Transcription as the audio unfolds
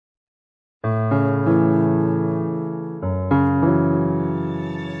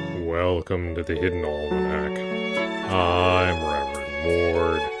welcome to the Hidden Almanac. I'm Reverend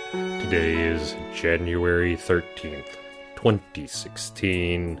Mord. Today is January 13th,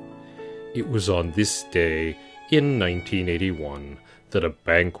 2016. It was on this day in 1981 that a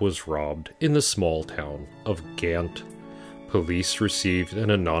bank was robbed in the small town of Gant. Police received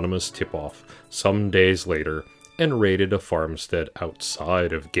an anonymous tip-off some days later and raided a farmstead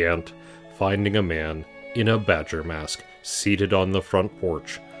outside of Gant, finding a man in a badger mask seated on the front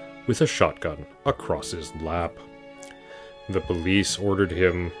porch with a shotgun across his lap. The police ordered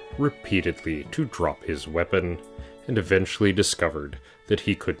him repeatedly to drop his weapon and eventually discovered that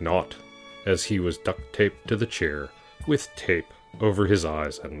he could not, as he was duct-taped to the chair with tape over his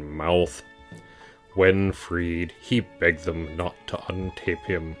eyes and mouth. When freed, he begged them not to untape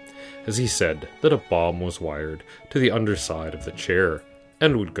him, as he said that a bomb was wired to the underside of the chair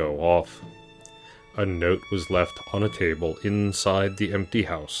and would go off. A note was left on a table inside the empty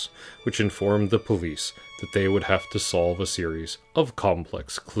house, which informed the police that they would have to solve a series of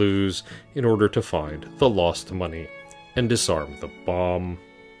complex clues in order to find the lost money and disarm the bomb.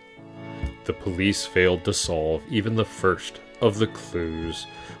 The police failed to solve even the first of the clues,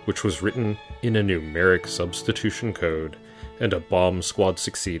 which was written in a numeric substitution code, and a bomb squad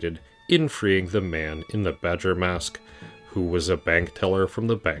succeeded in freeing the man in the badger mask, who was a bank teller from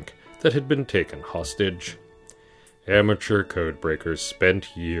the bank that had been taken hostage. Amateur codebreakers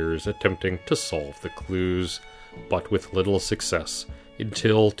spent years attempting to solve the clues, but with little success,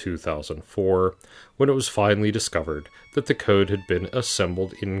 until 2004, when it was finally discovered that the code had been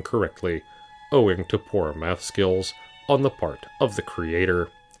assembled incorrectly, owing to poor math skills on the part of the creator.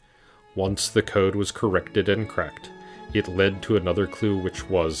 Once the code was corrected and cracked, it led to another clue which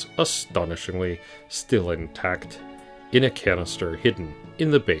was, astonishingly, still intact, in a canister hidden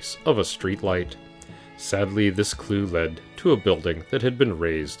in the base of a streetlight. Sadly, this clue led to a building that had been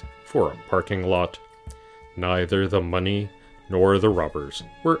razed for a parking lot. Neither the money nor the robbers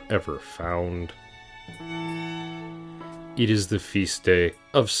were ever found. It is the feast day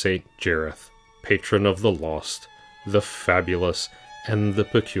of Saint Jareth, patron of the lost, the fabulous, and the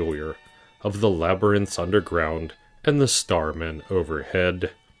peculiar, of the labyrinths underground and the starmen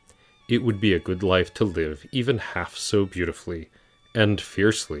overhead. It would be a good life to live even half so beautifully, and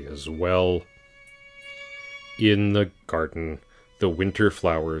fiercely as well. In the garden, the winter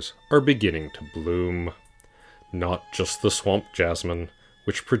flowers are beginning to bloom. Not just the swamp jasmine,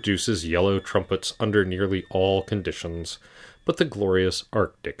 which produces yellow trumpets under nearly all conditions, but the glorious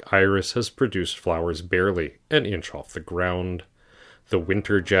Arctic iris has produced flowers barely an inch off the ground. The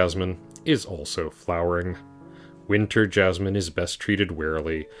winter jasmine is also flowering. Winter jasmine is best treated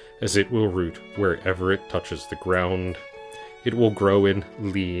warily, as it will root wherever it touches the ground. It will grow in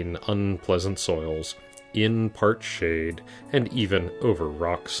lean, unpleasant soils, in parched shade, and even over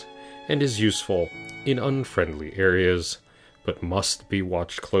rocks, and is useful in unfriendly areas, but must be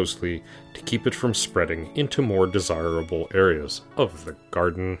watched closely to keep it from spreading into more desirable areas of the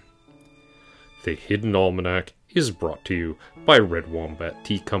garden. The Hidden Almanac is brought to you by Red Wombat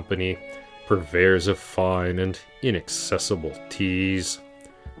Tea Company, purveyors of fine and inaccessible teas.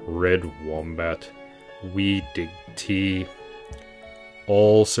 Red Wombat, we dig tea.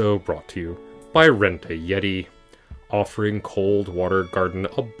 Also brought to you by Rent a Yeti, offering cold water garden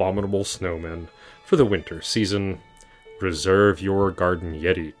abominable snowmen for the winter season. Reserve your garden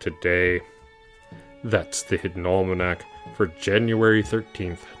Yeti today. That's the Hidden Almanac for January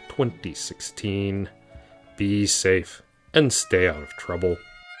 13th, 2016. Be safe and stay out of trouble.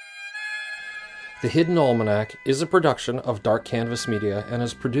 The Hidden Almanac is a production of Dark Canvas Media and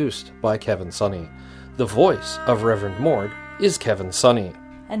is produced by Kevin Sonney. The voice of Reverend Mord is Kevin Sonney.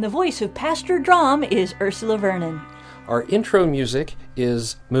 And the voice of Pastor Drom is Ursula Vernon. Our intro music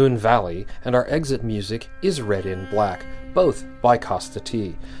is Moon Valley, and our exit music is Red in Black, both by Costa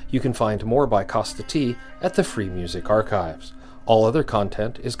T. You can find more by Costa T at the Free Music Archives. All other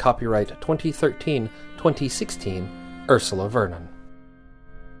content is copyright 2013-2016, Ursula Vernon.